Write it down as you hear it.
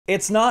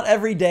It's not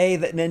every day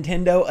that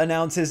Nintendo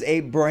announces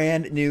a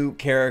brand new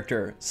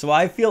character, so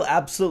I feel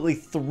absolutely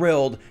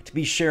thrilled to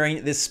be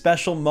sharing this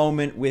special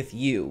moment with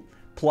you.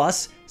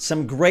 Plus,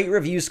 some great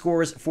review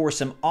scores for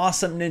some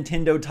awesome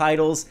Nintendo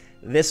titles.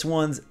 This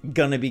one's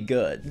gonna be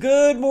good.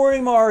 Good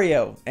morning,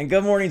 Mario, and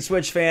good morning,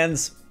 Switch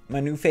fans.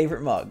 My new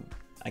favorite mug.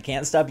 I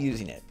can't stop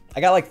using it.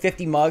 I got like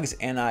 50 mugs,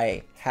 and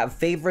I have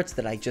favorites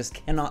that I just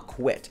cannot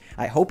quit.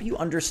 I hope you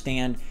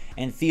understand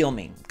and feel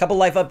me. A couple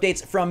life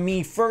updates from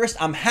me first.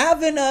 I'm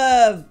having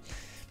a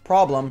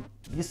problem.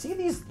 You see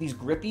these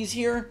grippies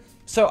here?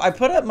 So I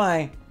put up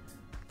my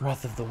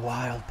Breath of the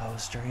Wild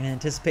poster in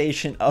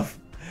anticipation of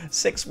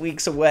 6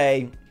 weeks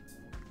away.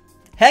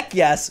 Heck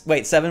yes.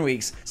 Wait, 7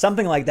 weeks.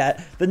 Something like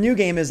that. The new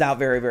game is out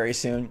very, very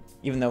soon,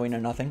 even though we know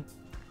nothing.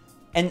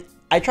 And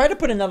I tried to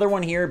put another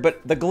one here,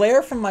 but the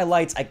glare from my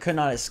lights I could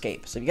not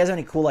escape. So if you guys have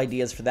any cool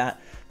ideas for that,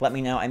 let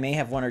me know. I may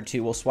have one or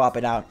two. We'll swap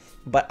it out.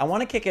 But I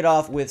want to kick it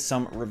off with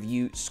some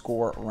review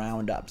score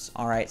roundups.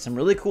 All right, some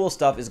really cool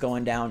stuff is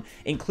going down,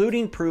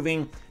 including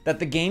proving that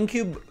the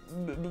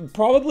GameCube,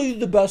 probably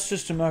the best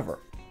system ever.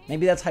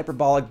 Maybe that's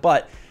hyperbolic,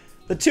 but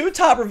the two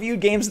top reviewed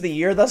games of the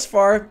year thus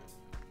far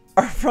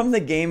are from the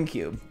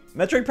GameCube.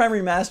 Metroid Prime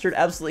Remastered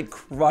absolutely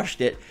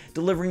crushed it,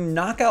 delivering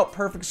knockout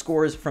perfect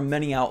scores from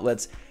many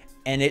outlets,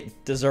 and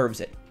it deserves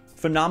it.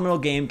 Phenomenal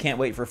game, can't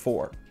wait for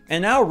 4.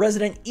 And now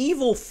Resident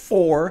Evil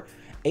 4,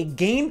 a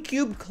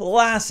GameCube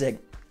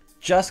classic,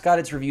 just got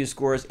its review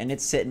scores, and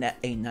it's sitting at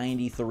a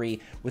 93,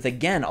 with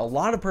again a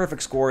lot of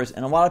perfect scores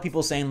and a lot of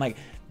people saying like,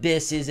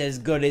 this is as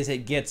good as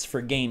it gets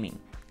for gaming.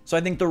 So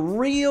I think the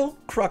real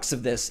crux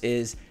of this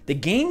is the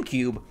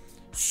GameCube,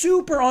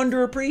 super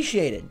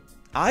underappreciated.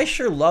 I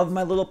sure love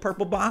my little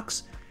purple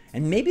box,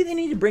 and maybe they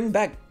need to bring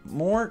back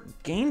more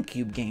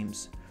GameCube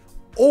games.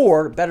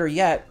 Or better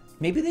yet,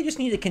 maybe they just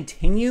need to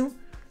continue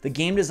the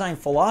game design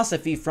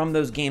philosophy from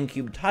those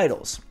GameCube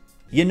titles.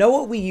 You know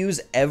what we use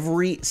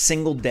every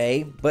single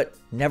day but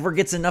never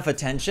gets enough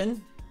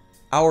attention?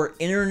 Our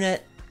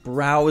internet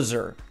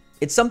browser.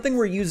 It's something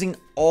we're using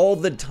all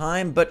the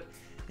time, but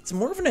it's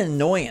more of an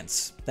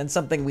annoyance than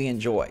something we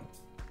enjoy.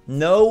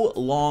 No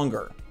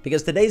longer,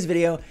 because today's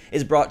video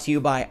is brought to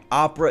you by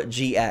Opera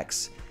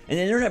GX, an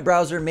internet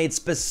browser made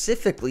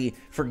specifically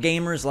for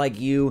gamers like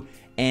you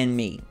and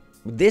me.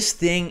 This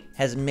thing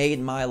has made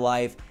my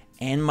life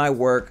and my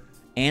work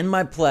and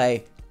my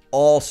play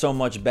all so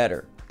much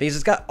better because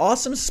it's got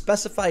awesome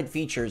specified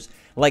features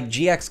like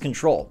GX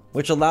Control,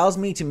 which allows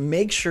me to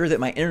make sure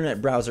that my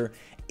internet browser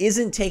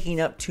isn't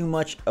taking up too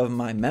much of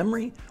my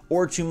memory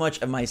or too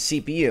much of my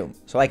CPU,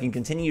 so I can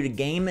continue to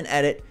game and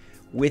edit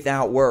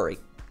without worry.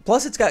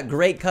 Plus, it's got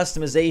great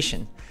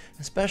customization,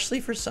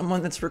 especially for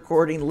someone that's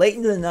recording late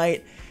into the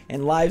night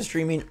and live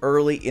streaming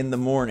early in the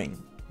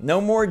morning. No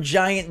more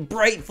giant,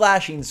 bright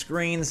flashing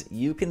screens.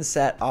 You can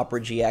set Opera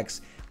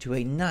GX to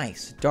a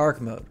nice dark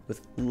mode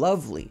with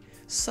lovely,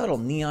 subtle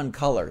neon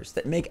colors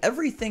that make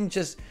everything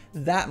just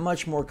that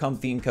much more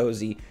comfy and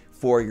cozy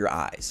for your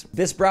eyes.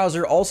 This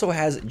browser also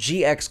has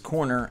GX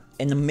Corner,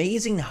 an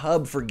amazing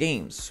hub for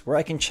games where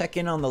I can check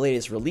in on the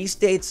latest release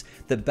dates,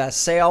 the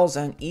best sales,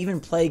 and even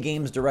play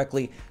games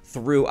directly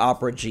through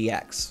Opera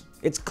GX.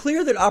 It's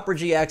clear that Opera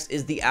GX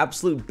is the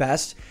absolute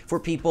best for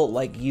people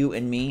like you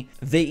and me.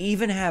 They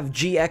even have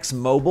GX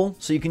Mobile,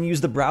 so you can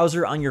use the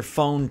browser on your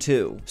phone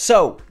too.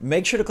 So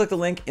make sure to click the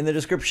link in the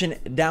description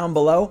down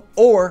below,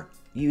 or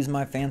use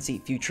my fancy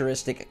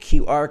futuristic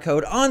QR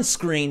code on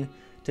screen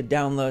to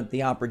download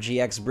the Opera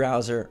GX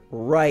browser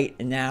right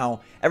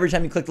now. Every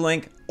time you click the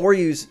link or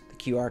use the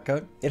QR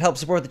code, it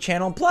helps support the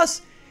channel.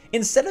 Plus,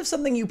 instead of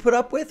something you put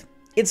up with,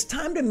 it's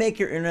time to make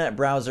your internet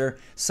browser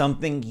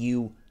something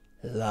you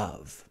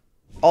love.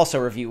 Also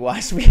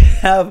review-wise, we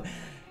have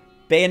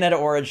Bayonetta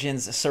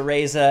Origins,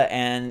 Cereza,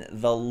 and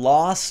the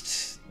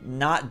Lost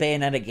Not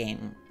Bayonetta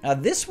game.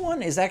 This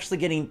one is actually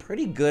getting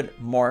pretty good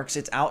marks.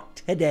 It's out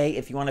today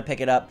if you want to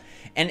pick it up.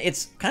 And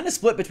it's kind of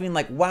split between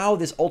like, wow,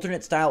 this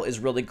alternate style is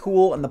really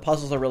cool and the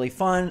puzzles are really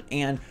fun,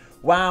 and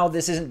wow,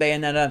 this isn't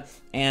Bayonetta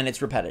and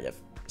it's repetitive.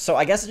 So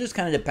I guess it just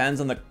kind of depends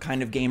on the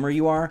kind of gamer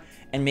you are,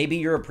 and maybe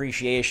your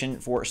appreciation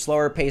for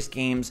slower paced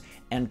games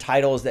and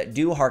titles that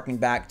do harken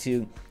back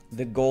to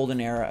the golden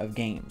era of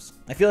games.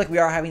 I feel like we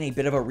are having a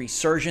bit of a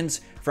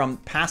resurgence from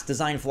past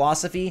design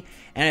philosophy,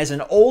 and as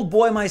an old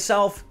boy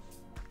myself,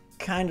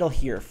 kind of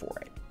here for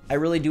it. I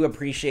really do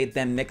appreciate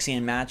them mixing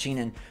and matching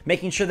and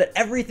making sure that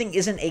everything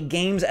isn't a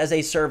games as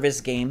a service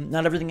game.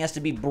 Not everything has to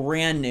be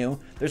brand new.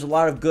 There's a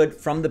lot of good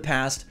from the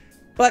past,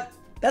 but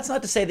that's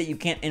not to say that you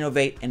can't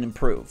innovate and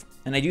improve.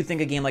 And I do think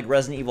a game like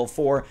Resident Evil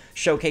 4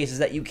 showcases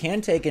that you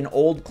can take an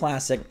old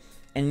classic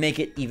and make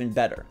it even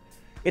better.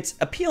 It's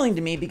appealing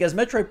to me because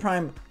Metroid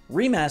Prime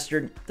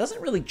Remastered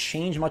doesn't really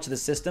change much of the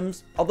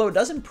systems, although it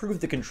does improve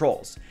the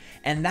controls.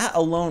 And that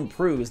alone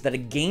proves that a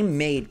game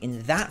made in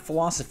that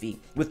philosophy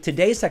with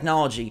today's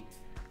technology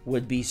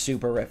would be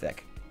superific.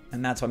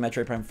 And that's why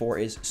Metroid Prime 4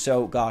 is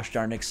so gosh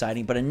darn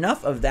exciting. But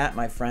enough of that,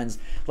 my friends.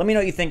 Let me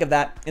know what you think of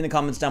that in the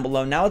comments down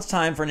below. Now it's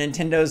time for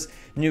Nintendo's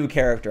new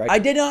character. I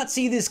did not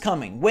see this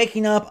coming,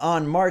 waking up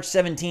on March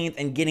 17th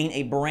and getting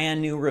a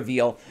brand new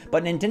reveal.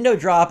 But Nintendo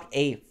dropped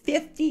a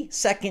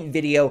 50-second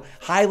video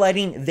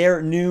highlighting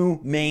their new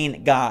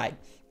main guy.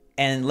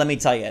 And let me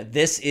tell you,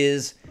 this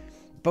is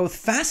both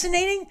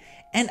fascinating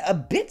and a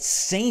bit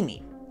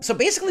samey. So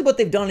basically what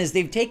they've done is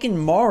they've taken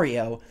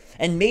Mario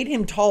and made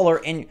him taller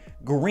and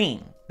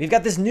green. We've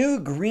got this new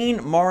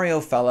green Mario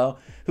fellow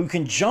who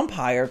can jump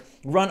higher,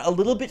 run a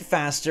little bit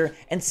faster,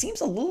 and seems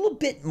a little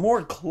bit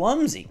more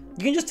clumsy.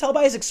 You can just tell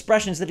by his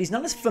expressions that he's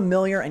not as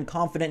familiar and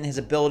confident in his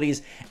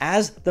abilities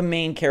as the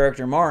main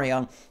character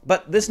Mario.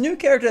 But this new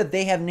character that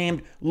they have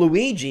named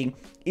Luigi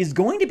is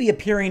going to be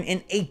appearing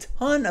in a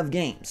ton of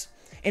games.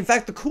 In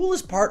fact, the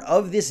coolest part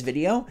of this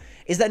video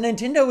is that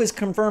Nintendo is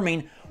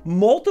confirming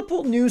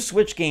multiple new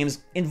Switch games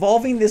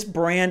involving this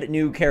brand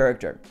new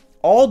character.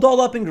 All dolled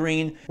up in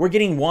green. We're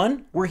getting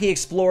one where he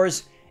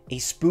explores a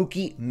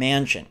spooky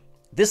mansion.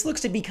 This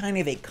looks to be kind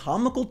of a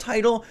comical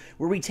title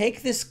where we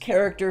take this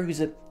character who's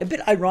a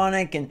bit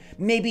ironic and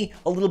maybe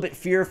a little bit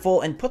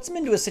fearful and puts him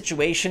into a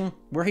situation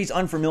where he's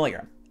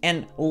unfamiliar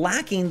and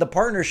lacking the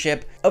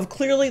partnership of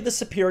clearly the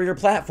superior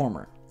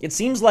platformer. It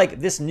seems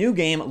like this new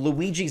game,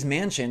 Luigi's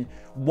Mansion,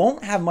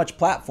 won't have much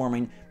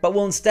platforming, but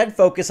will instead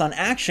focus on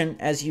action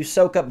as you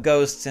soak up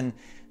ghosts and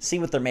see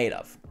what they're made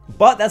of.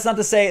 But that's not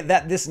to say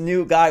that this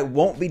new guy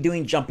won't be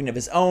doing jumping of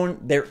his own.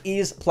 There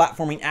is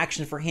platforming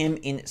action for him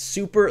in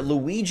Super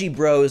Luigi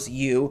Bros.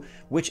 U,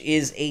 which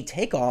is a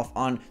takeoff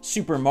on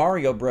Super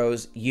Mario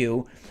Bros.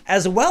 U,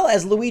 as well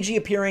as Luigi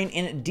appearing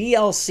in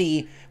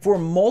DLC for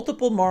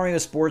multiple Mario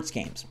sports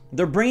games.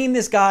 They're bringing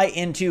this guy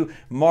into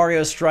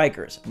Mario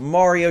Strikers,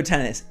 Mario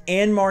Tennis,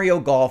 and Mario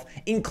Golf,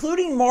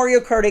 including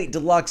Mario Kart 8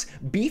 Deluxe,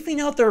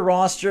 beefing out their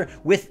roster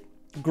with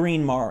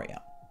Green Mario.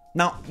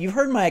 Now, you've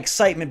heard my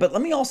excitement, but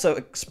let me also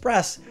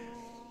express,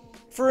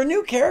 for a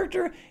new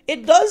character,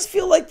 it does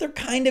feel like they're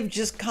kind of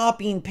just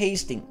copying and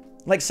pasting.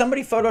 Like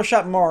somebody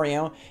photoshopped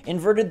Mario,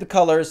 inverted the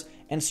colors,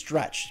 and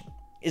stretched.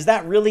 Is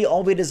that really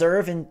all we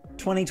deserve in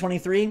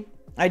 2023?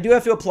 I do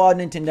have to applaud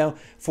Nintendo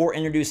for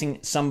introducing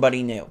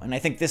somebody new. And I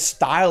think this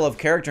style of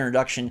character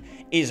introduction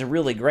is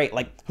really great.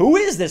 Like, who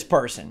is this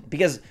person?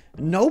 Because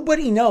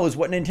nobody knows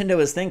what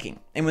Nintendo is thinking.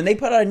 And when they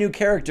put out a new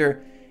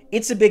character,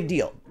 it's a big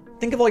deal.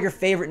 Think of all your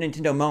favorite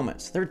Nintendo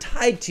moments. They're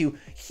tied to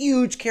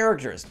huge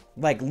characters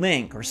like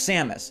Link or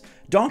Samus,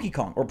 Donkey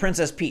Kong, or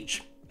Princess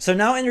Peach. So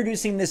now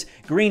introducing this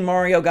green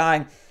Mario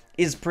guy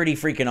is pretty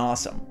freaking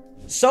awesome.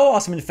 So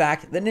awesome, in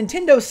fact, that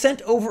Nintendo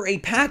sent over a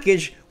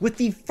package with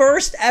the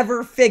first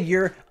ever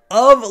figure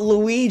of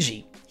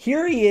Luigi.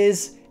 Here he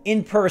is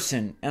in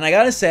person. And I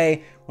gotta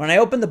say, when I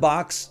opened the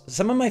box,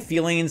 some of my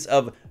feelings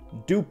of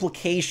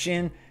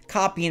duplication,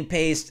 copy and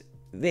paste,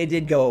 they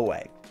did go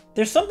away.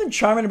 There's something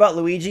charming about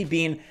Luigi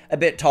being a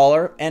bit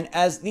taller, and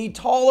as the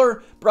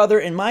taller brother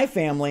in my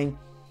family,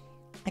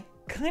 I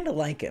kind of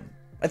like him.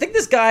 I think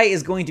this guy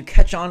is going to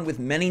catch on with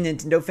many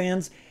Nintendo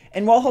fans,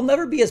 and while he'll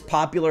never be as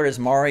popular as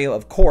Mario,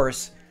 of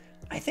course,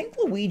 I think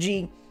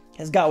Luigi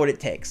has got what it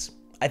takes.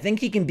 I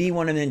think he can be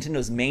one of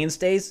Nintendo's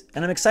mainstays,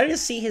 and I'm excited to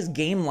see his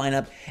game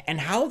lineup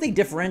and how they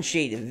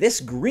differentiate this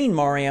green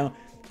Mario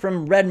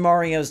from Red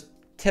Mario's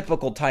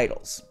typical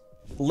titles.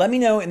 Let me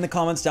know in the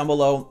comments down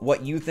below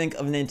what you think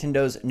of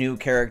Nintendo's new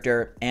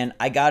character, and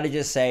I gotta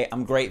just say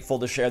I'm grateful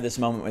to share this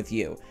moment with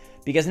you,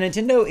 because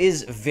Nintendo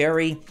is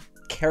very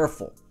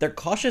careful. They're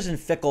cautious and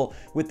fickle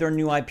with their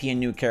new IP and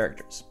new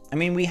characters. I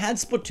mean, we had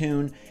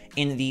Splatoon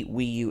in the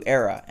Wii U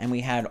era, and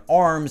we had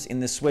ARMS in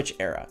the Switch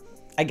era.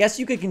 I guess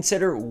you could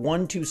consider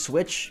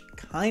 1-2-Switch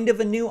kind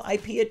of a new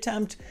IP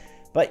attempt,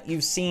 but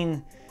you've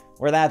seen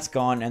where that's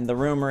gone, and the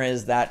rumor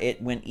is that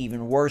it went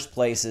even worse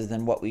places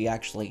than what we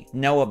actually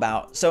know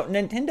about. So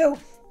Nintendo,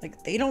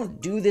 like, they don't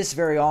do this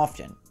very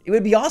often. It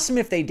would be awesome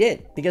if they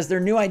did, because their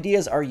new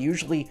ideas are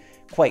usually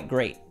quite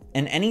great.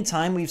 And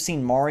anytime we've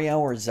seen Mario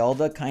or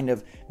Zelda kind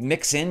of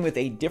mix in with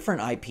a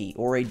different IP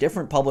or a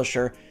different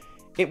publisher,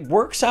 it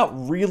works out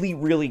really,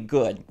 really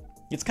good.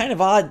 It's kind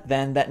of odd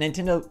then that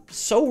Nintendo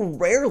so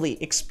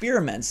rarely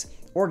experiments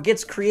or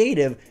gets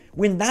creative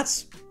when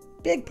that's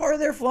a big part of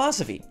their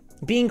philosophy.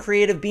 Being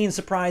creative, being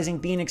surprising,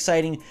 being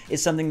exciting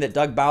is something that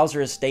Doug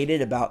Bowser has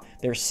stated about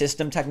their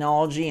system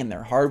technology and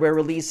their hardware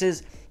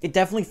releases. It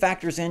definitely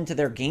factors into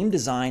their game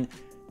design,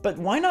 but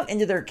why not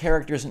into their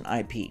characters and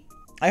IP?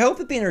 I hope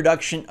that the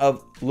introduction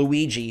of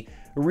Luigi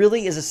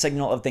really is a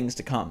signal of things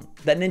to come,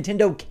 that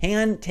Nintendo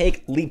can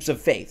take leaps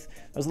of faith.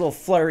 Those little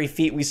fluttery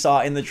feet we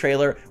saw in the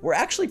trailer were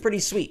actually pretty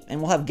sweet, and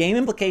will have game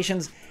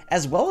implications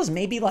as well as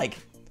maybe like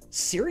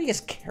serious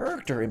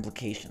character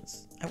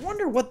implications. I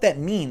wonder what that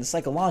means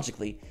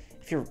psychologically.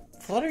 If you're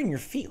fluttering your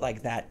feet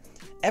like that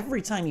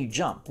every time you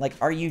jump, like,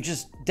 are you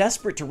just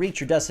desperate to reach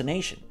your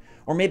destination?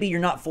 Or maybe you're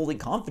not fully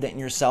confident in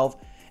yourself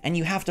and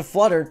you have to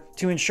flutter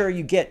to ensure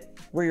you get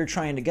where you're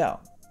trying to go.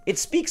 It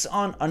speaks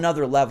on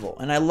another level,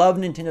 and I love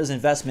Nintendo's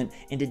investment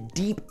into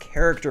deep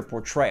character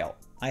portrayal.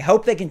 I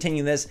hope they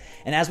continue this,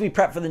 and as we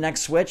prep for the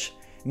next Switch,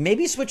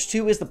 maybe Switch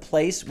 2 is the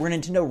place where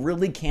Nintendo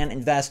really can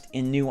invest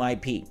in new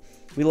IP.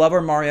 We love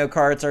our Mario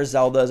Karts, our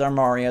Zeldas, our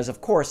Marios,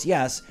 of course,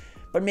 yes,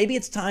 but maybe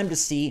it's time to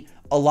see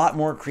a lot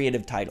more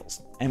creative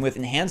titles. And with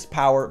enhanced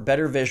power,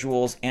 better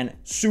visuals, and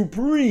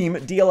supreme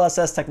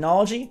DLSS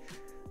technology,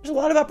 there's a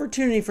lot of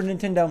opportunity for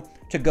Nintendo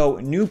to go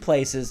new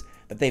places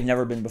that they've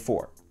never been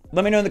before.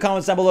 Let me know in the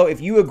comments down below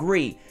if you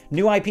agree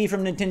new IP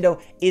from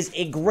Nintendo is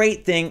a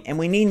great thing and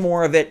we need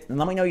more of it. And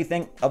let me know what you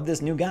think of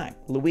this new guy,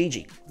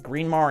 Luigi,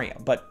 Green Mario.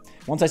 But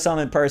once I saw him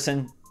in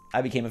person,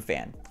 I became a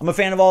fan. I'm a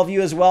fan of all of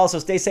you as well, so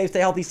stay safe, stay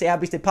healthy, stay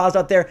happy, stay positive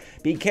out there.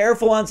 Be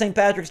careful on St.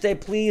 Patrick's Day.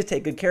 Please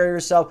take good care of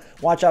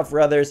yourself, watch out for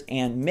others,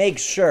 and make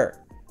sure,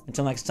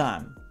 until next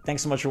time,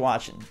 thanks so much for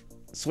watching.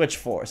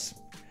 SwitchForce,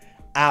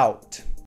 out.